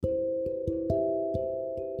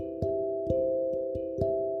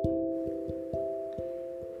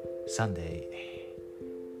Sunday,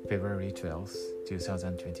 February 12th,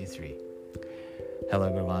 2023. Hello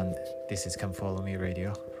everyone, this is Come Follow Me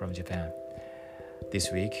Radio from Japan.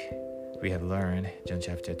 This week, we have learned John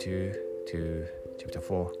chapter 2 to chapter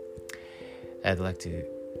 4. I'd like to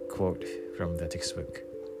quote from the textbook.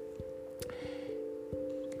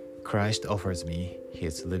 Christ offers me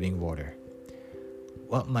his living water.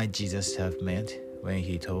 What might Jesus have meant when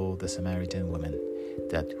he told the Samaritan woman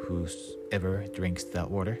that whoever drinks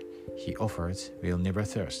that water he offers will never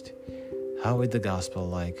thirst? How is the gospel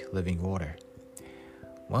like living water?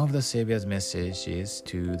 One of the Savior's messages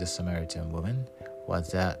to the Samaritan woman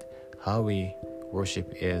was that how we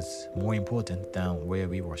worship is more important than where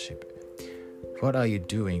we worship. What are you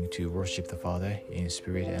doing to worship the Father in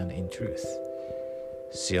spirit and in truth?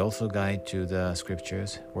 See also guide to the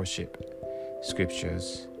Scriptures worship,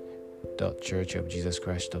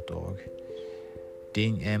 scriptures.churchofjesuschrist.org.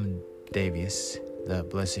 Dean M. Davis, The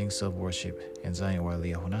Blessings of Worship in Zion or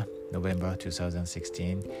Liahona, November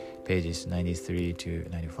 2016, pages 93 to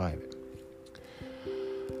 95.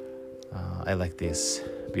 I like this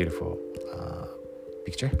beautiful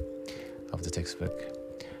picture of the textbook.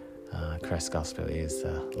 Christ's Gospel is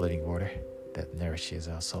living water that nourishes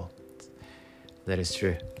our soul. That is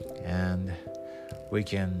true. And we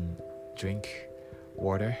can drink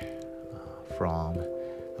water from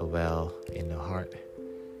a well in our heart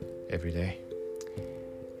every day.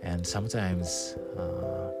 And sometimes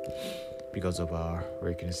because of our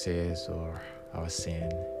weaknesses or our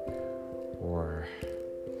sin or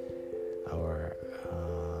our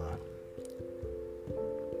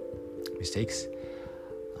mistakes,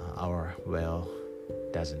 our well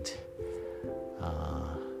doesn't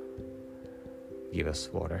give us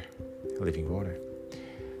water, living water.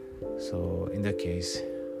 So in that case,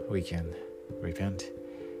 we can repent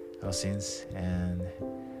our sins and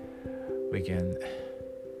we can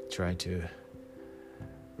try to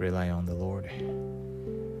rely on the Lord,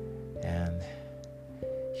 and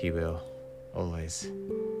He will always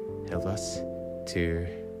help us to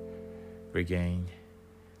regain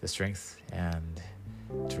the strength and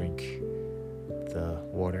drink the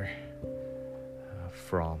water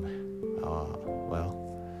from our well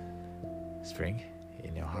spring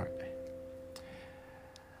in your heart.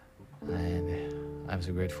 And I'm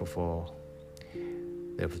so grateful for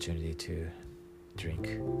the opportunity to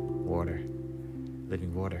drink water,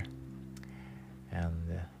 living water.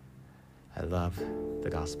 And I love the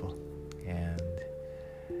gospel, and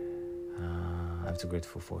I'm so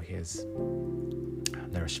grateful for his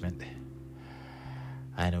nourishment.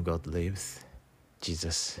 I know God lives.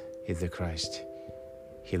 Jesus is the Christ.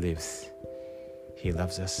 He lives. He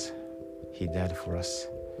loves us. He died for us.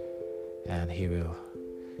 And He will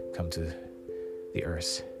come to the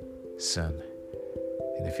earth soon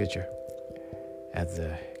in the future as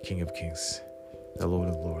the King of Kings, the Lord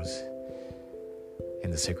of Lords,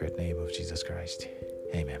 in the sacred name of Jesus Christ.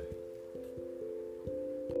 Amen.